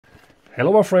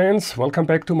Hello my friends, welcome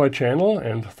back to my channel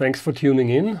and thanks for tuning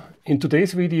in. In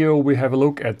today's video we have a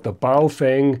look at the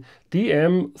BAOFENG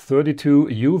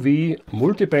DM-32UV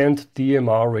Multi-Band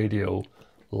DMR Radio.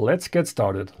 Let's get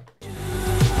started.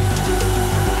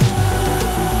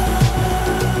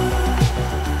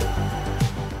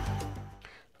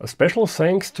 A special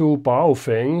thanks to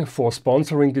BAOFENG for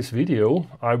sponsoring this video.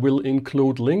 I will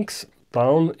include links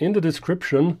down in the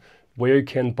description where you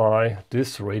can buy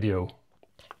this radio.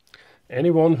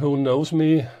 Anyone who knows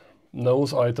me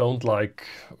knows I don't like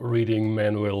reading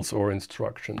manuals or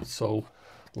instructions. So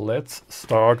let's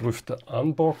start with the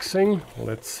unboxing.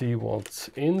 Let's see what's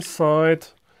inside.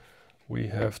 We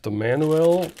have the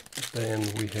manual, then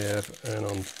we have an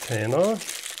antenna,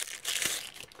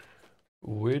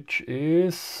 which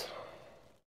is,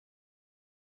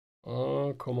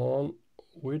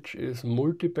 which is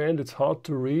multi-band. It's hard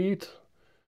to read.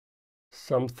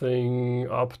 Something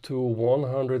up to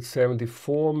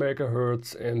 174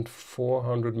 megahertz and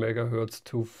 400 megahertz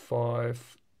to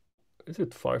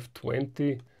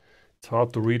 520? It's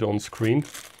hard to read on screen.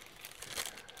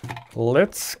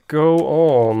 Let's go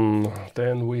on.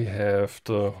 Then we have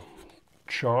the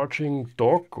charging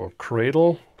dock or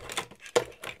cradle.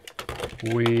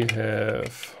 We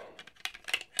have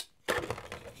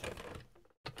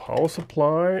the power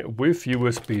supply with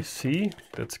USB-C.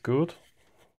 That's good.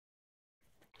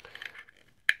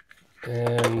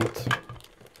 And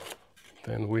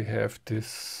then we have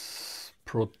this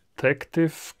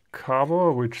protective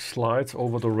cover which slides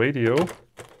over the radio.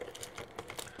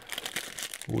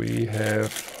 We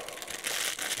have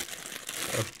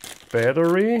a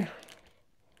battery.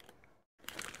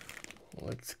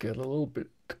 Let's get a little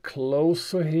bit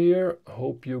closer here.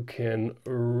 Hope you can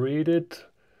read it.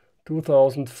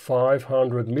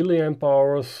 2500 milliamp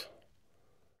hours.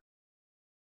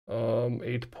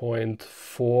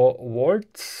 8.4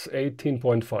 volts,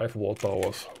 18.5 watt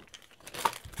hours.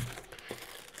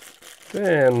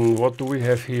 Then what do we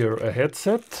have here? A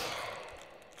headset.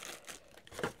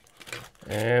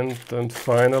 And then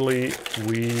finally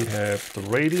we have the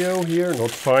radio here.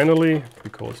 Not finally,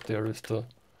 because there is the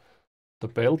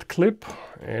belt clip,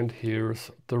 and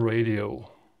here's the radio.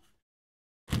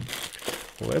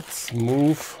 Let's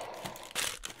move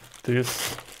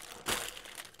this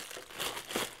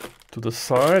to the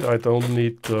side. I don't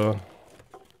need the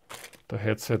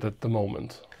headset at the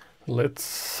moment. Let's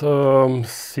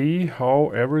see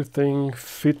how everything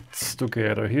fits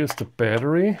together. Here's the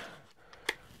battery.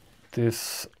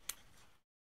 This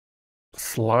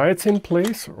slides in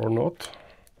place or not.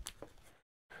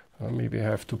 Maybe I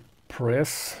have to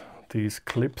press these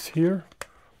clips here.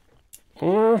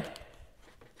 Or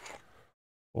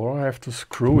I have to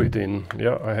screw it in.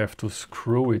 Yeah, I have to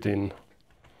screw it in.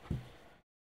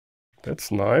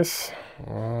 That's nice.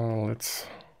 Let's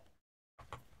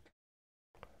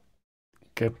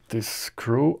get this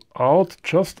screw out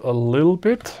just a little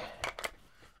bit.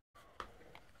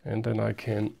 And then I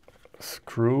can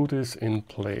screw this in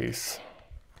place.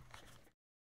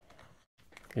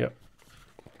 Yeah.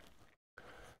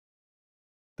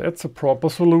 That's a proper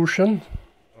solution.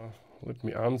 Let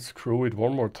me unscrew it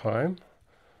one more time.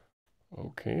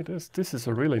 Okay, this is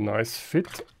a really nice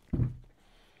fit.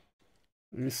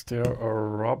 Is there a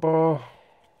rubber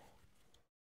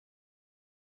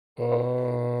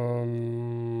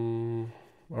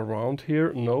around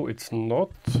here? No, it's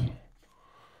not.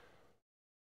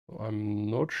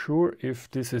 I'm not sure if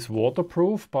this is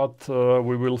waterproof, but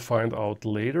we will find out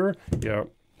later. Yeah,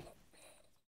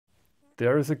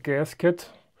 there is a gasket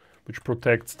which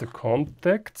protects the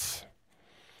contacts,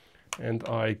 and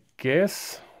I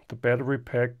guess the battery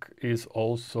pack is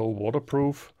also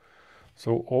waterproof.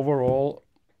 So overall,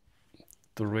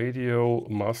 the radio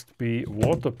must be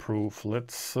waterproof.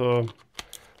 Let's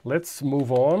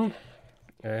move on,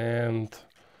 and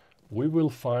we will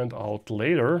find out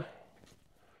later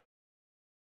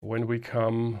when we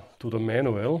come to the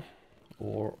manual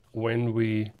or when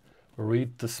we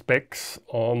read the specs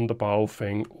on the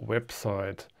BAOFENG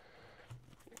website.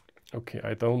 Okay,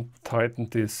 I don't tighten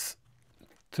this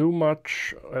too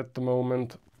much at the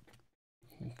moment.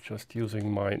 Just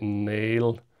using my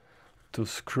nail to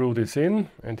screw this in,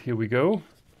 and here we go.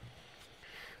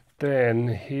 Then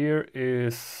here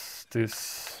is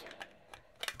this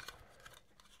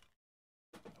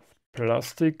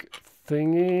plastic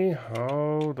thingy.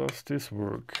 How does this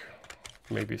work?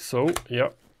 Maybe so.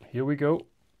 Yeah, here we go.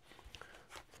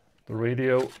 The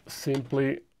radio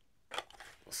simply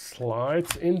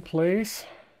slides in place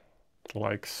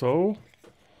like so,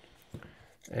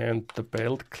 and the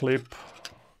belt clip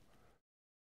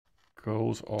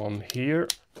goes on here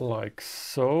like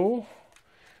so.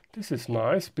 This is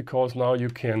nice because now you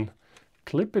can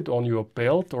clip it on your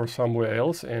belt or somewhere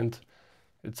else, and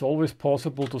it's always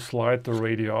possible to slide the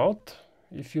radio out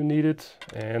if you need it,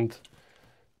 and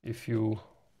if you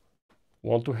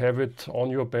want to have it on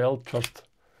your belt, just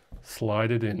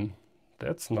slide it in.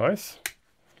 That's nice.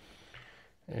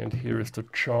 And here is the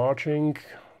charging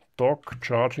dock,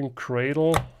 charging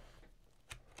cradle.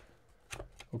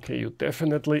 Okay, you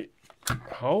definitely,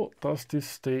 how does this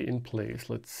stay in place?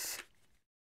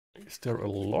 Is there a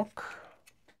lock?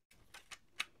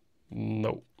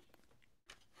 No,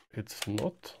 it's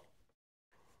not.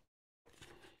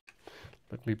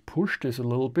 Let me push this a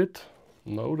little bit.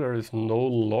 No, there is no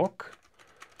lock.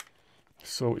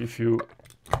 So if you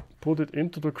put it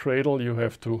into the cradle, you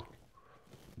have to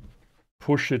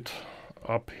push it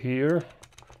up here,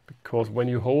 because when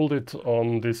you hold it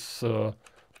on this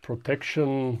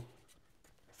protection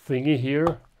thingy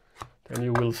here, then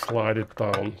you will slide it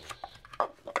down.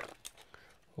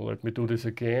 Let me do this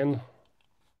again.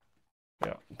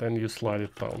 Yeah, then you slide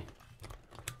it down.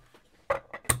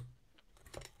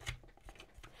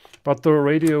 But the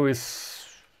radio is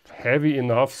heavy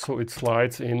enough so it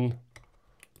slides in.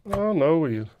 Oh no,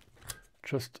 you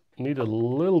just need a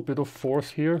little bit of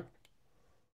force here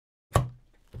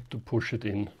to push it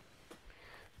in.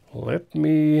 Let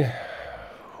me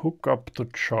hook up the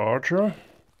charger.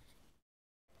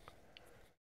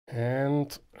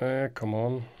 And come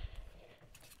on.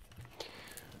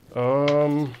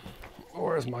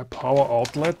 Where's my power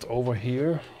outlet? Over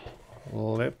here.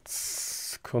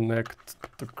 Let's connect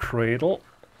the cradle,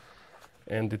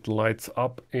 and it lights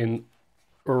up in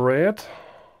red.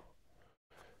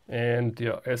 And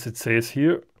yeah, as it says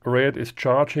here, red is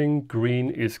charging, green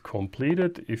is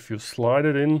completed. If you slide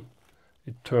it in,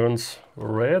 it turns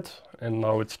red, and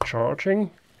now it's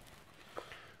charging.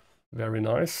 Very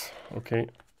nice. Okay.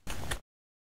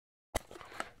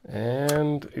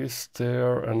 And is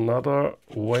there another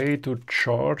way to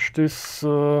charge this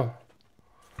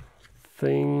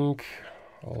thing?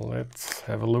 Let's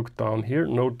have a look down here.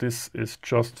 Note this is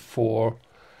just for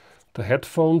the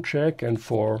headphone jack and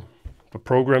for the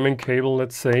programming cable,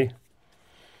 let's say.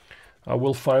 I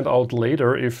will find out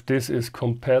later if this is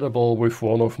compatible with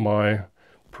one of my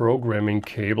programming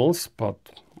cables, but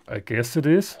I guess it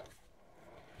is.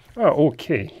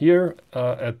 Okay, here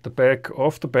at the back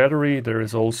of the battery there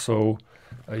is also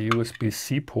a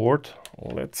USB-C port.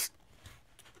 Let's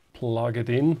plug it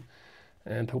in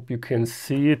and hope you can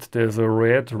see it. There's a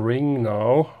red ring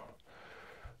now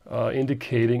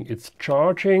indicating it's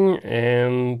charging,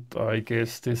 and I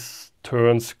guess this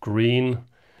turns green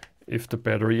if the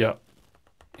battery, yeah.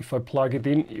 If I plug it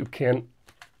in, you can,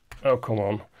 oh come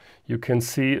on, you can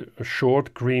see a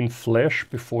short green flash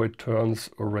before it turns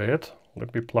red.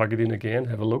 Let me plug it in again,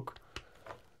 have a look.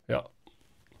 Yeah,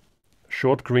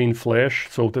 short green flash,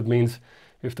 so that means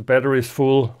if the battery is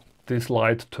full, this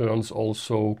light turns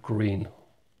also green.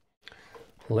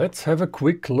 Let's have a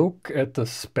quick look at the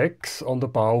specs on the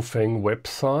BAOFENG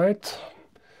website.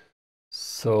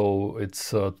 So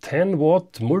it's a 10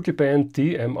 watt multi-band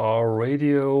DMR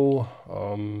radio,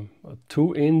 a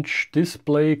 2-inch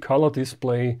display, color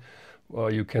display.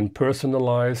 You can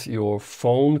personalize your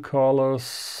phone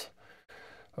colors.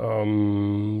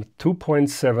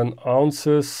 2.7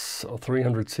 ounces,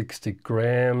 360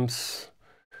 grams.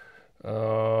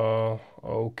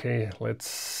 Okay, let's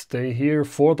stay here.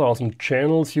 4,000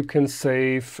 channels you can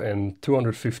save and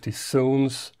 250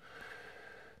 zooms.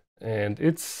 And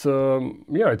it's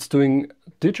yeah, it's doing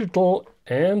digital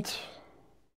and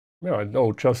yeah,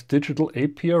 no, just digital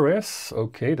APRS.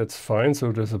 Okay, that's fine.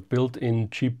 So there's a built-in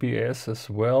GPS as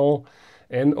well.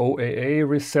 NOAA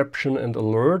reception and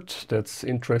alert. That's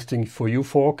interesting for you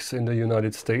folks in the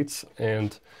United States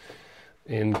and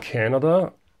in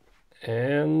Canada.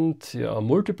 And yeah,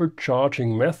 multiple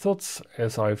charging methods,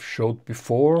 as I've showed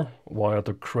before, via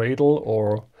the cradle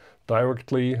or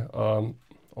directly on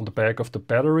the back of the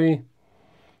battery.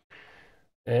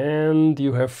 And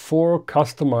you have 4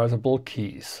 customizable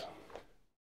keys.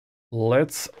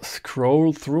 Let's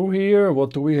scroll through here.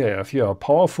 What do we have? Yeah,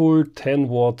 powerful 10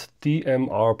 watt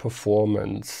DMR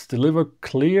performance. Deliver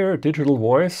clear digital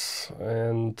voice.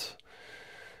 And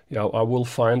yeah, I will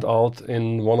find out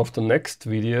in one of the next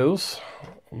videos.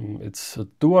 It's a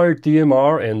dual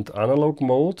DMR and analog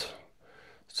mode.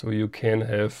 So you can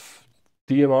have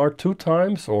DMR 2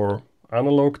 times or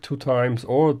analog 2 times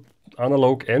or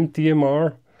analog and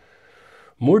DMR.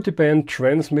 Multi-band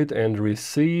transmit and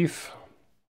receive.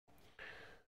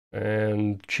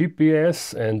 And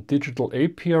GPS and digital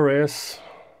APRS,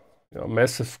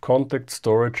 massive contact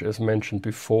storage as mentioned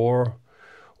before,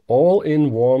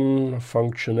 all-in-one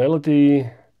functionality,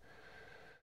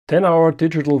 10-hour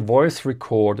digital voice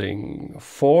recording,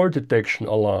 fall detection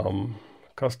alarm,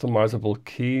 customizable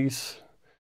keys,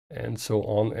 and so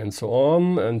on and so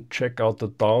on. And check out the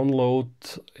download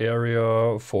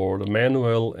area for the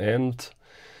manual and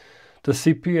the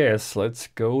CPS. Let's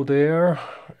go there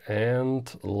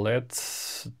and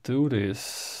let's do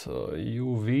this.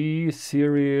 UV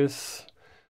series,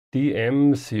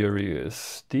 DM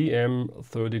series,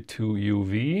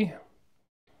 DM32UV.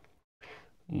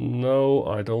 No,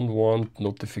 I don't want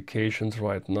notifications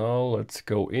right now. Let's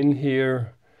go in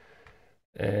here.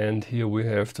 And here we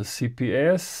have the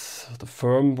CPS, the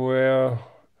firmware,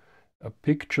 a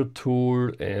picture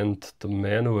tool, and the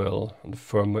manual and the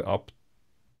firmware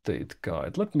update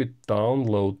guide. Let me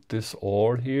download this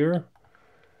all here.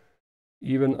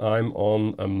 Even I'm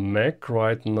on a Mac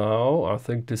right now. I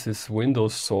think this is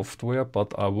Windows software,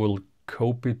 but I will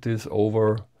copy this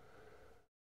over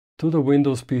to the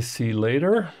Windows PC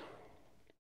later.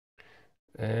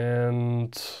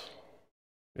 And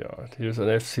yeah, here's an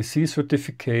FCC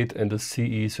certificate and a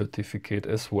CE certificate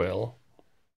as well.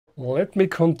 Let me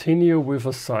continue with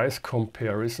a size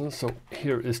comparison. So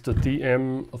here is the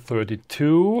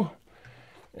DM32,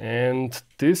 and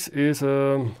this is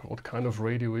a, what kind of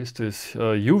radio is this?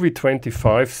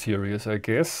 UV25 series, I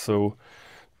guess. So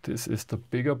this is the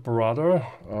bigger brother,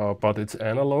 but it's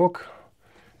analog.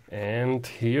 And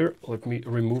here, let me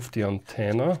remove the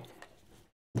antenna.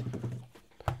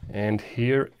 And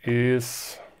here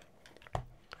is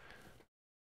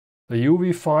the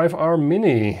UV5R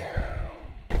Mini.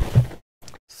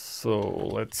 So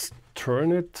let's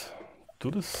turn it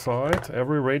to the side.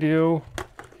 Every radio,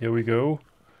 here we go.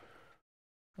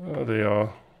 They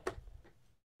are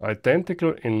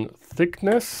identical in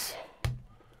thickness.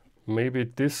 Maybe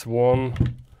this one,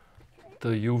 the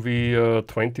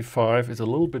UV25, is a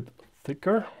little bit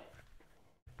thicker.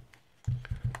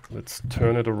 Let's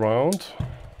turn it around.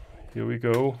 Here we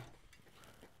go.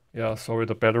 Yeah, sorry,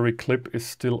 the battery clip is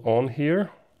still on here.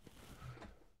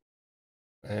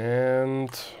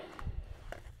 And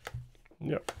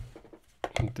yeah,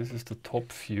 and this is the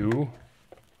top view.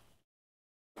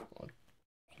 Let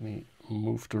me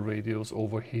move the radios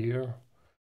over here.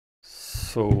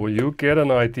 So you get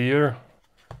an idea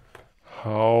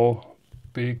how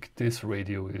big this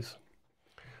radio is.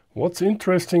 What's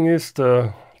interesting is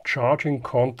the charging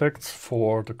contacts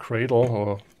for the cradle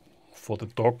or for the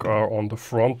dock are on the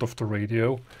front of the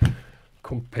radio,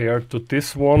 compared to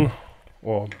this one,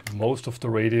 or most of the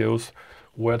radios,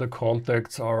 where the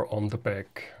contacts are on the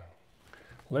back.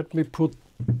 Let me put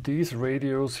these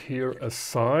radios here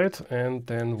aside, and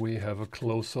then we have a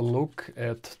closer look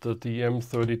at the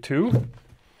DM32.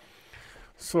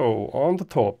 So on the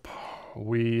top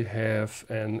we have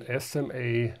an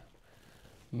SMA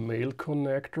male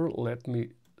connector. Let me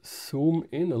zoom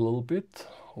in a little bit.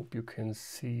 Hope you can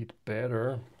see it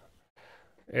better.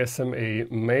 SMA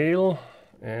male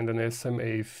and an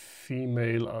SMA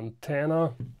female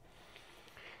antenna.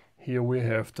 Here we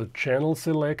have the channel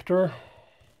selector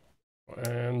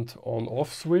and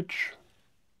on-off switch.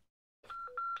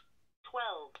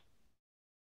 12.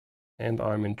 And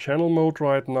I'm in channel mode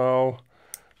right now.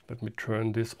 Let me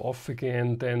turn this off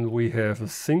again. Then we have a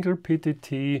single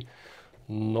PTT,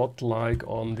 not like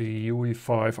on the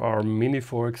UV5R Mini,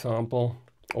 for example,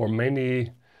 or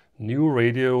many new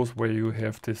radios where you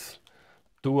have this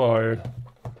double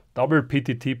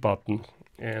PTT button.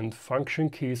 And function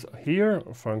keys here,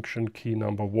 function key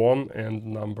number 1 and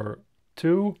number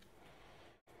 2.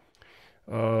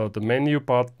 The menu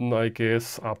button, I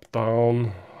guess, up,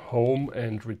 down, home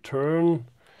and return.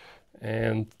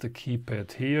 And the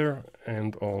keypad here.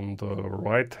 And on the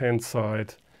right hand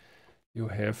side you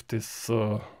have this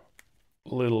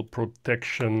little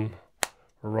protection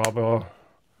rubber.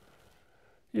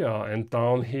 Yeah, and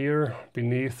down here,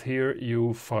 beneath here,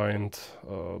 you find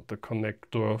the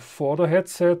connector for the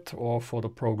headset or for the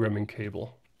programming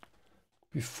cable.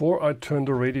 Before I turn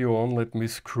the radio on, let me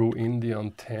screw in the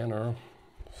antenna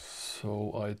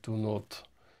so I do not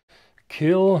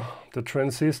kill the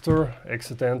transistor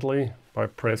accidentally by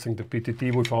pressing the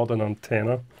PTT without an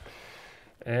antenna.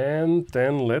 And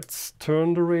then let's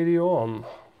turn the radio on.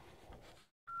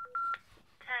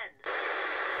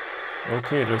 10.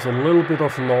 Okay, there's a little bit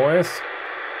of noise.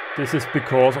 This is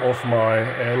because of my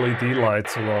LED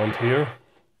lights around here.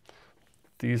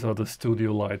 These are the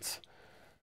studio lights.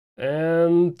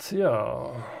 And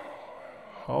yeah,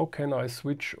 how can I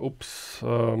switch? Oops,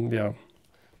 yeah,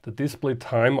 the display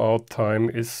timeout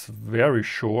time is very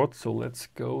short. So let's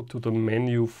go to the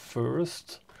menu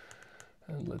first.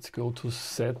 And let's go to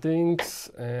settings,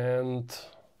 and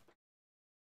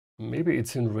maybe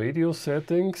it's in radio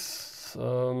settings.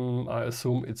 I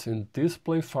assume it's in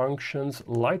display functions,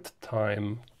 light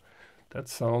time. That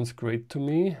sounds great to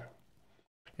me.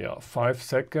 Yeah, 5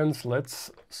 seconds.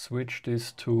 Let's switch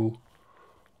this to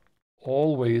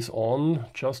always on,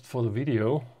 just for the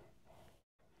video.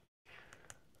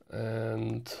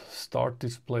 And start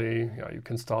display. Yeah, you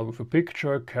can start with a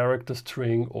picture, character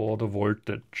string, or the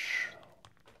voltage.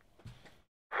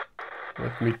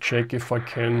 Let me check if I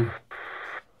can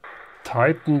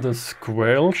tighten the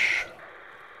squelch.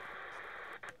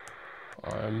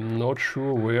 I'm not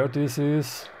sure where this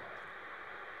is.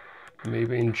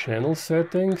 Maybe in channel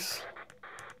settings.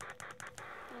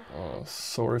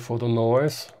 Sorry for the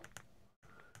noise.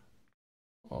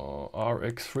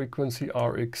 RX frequency,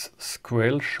 RX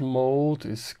squelch mode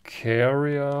is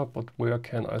carrier, but where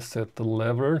can I set the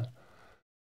level?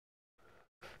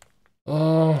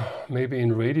 Maybe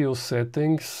in radio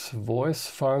settings, voice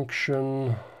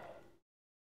function.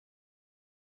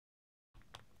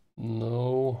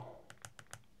 No.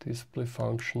 Display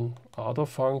function, other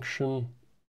function.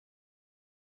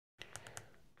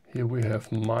 Here we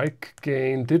have mic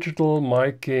gain, digital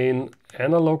mic gain,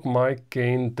 analog mic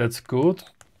gain. That's good.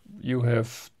 You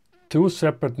have 2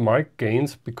 separate mic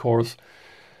gains because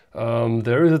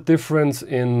there is a difference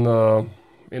in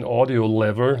audio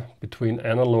level between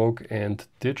analog and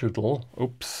digital.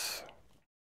 Oops.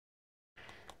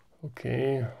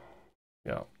 Okay.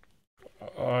 Yeah.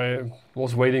 I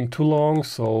was waiting too long,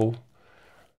 so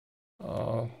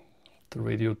the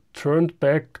radio turned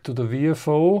back to the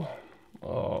VFO.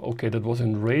 Okay, that was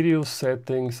in radio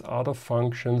settings, other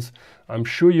functions. I'm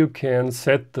sure you can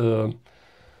set the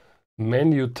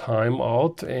menu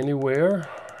timeout anywhere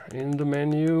in the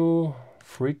menu.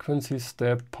 Frequency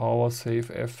step, power save,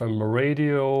 FM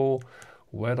radio,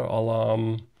 weather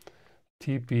alarm,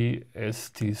 TP,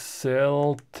 ST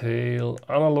cell, tail,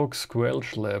 analog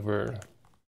squelch level.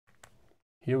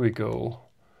 Here we go.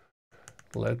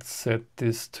 Let's set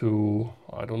this to,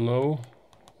 I don't know,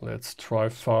 let's try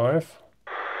 5.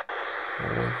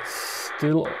 Oh, it's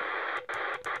still...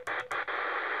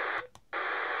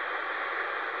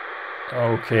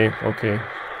 Okay.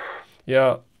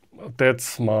 Yeah,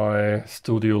 that's my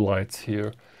studio lights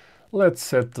here. Let's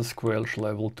set the squelch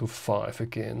level to 5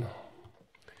 again.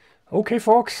 Okay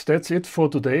folks, that's it for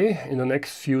today. In the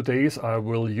next few days I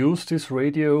will use this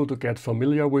radio to get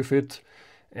familiar with it.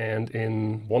 And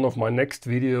in one of my next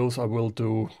videos I will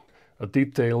do a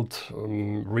detailed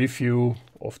review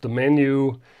of the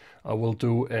menu. I will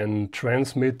do a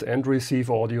transmit and receive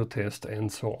audio test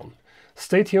and so on.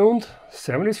 Stay tuned.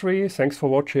 73, thanks for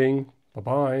watching. Bye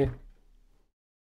bye.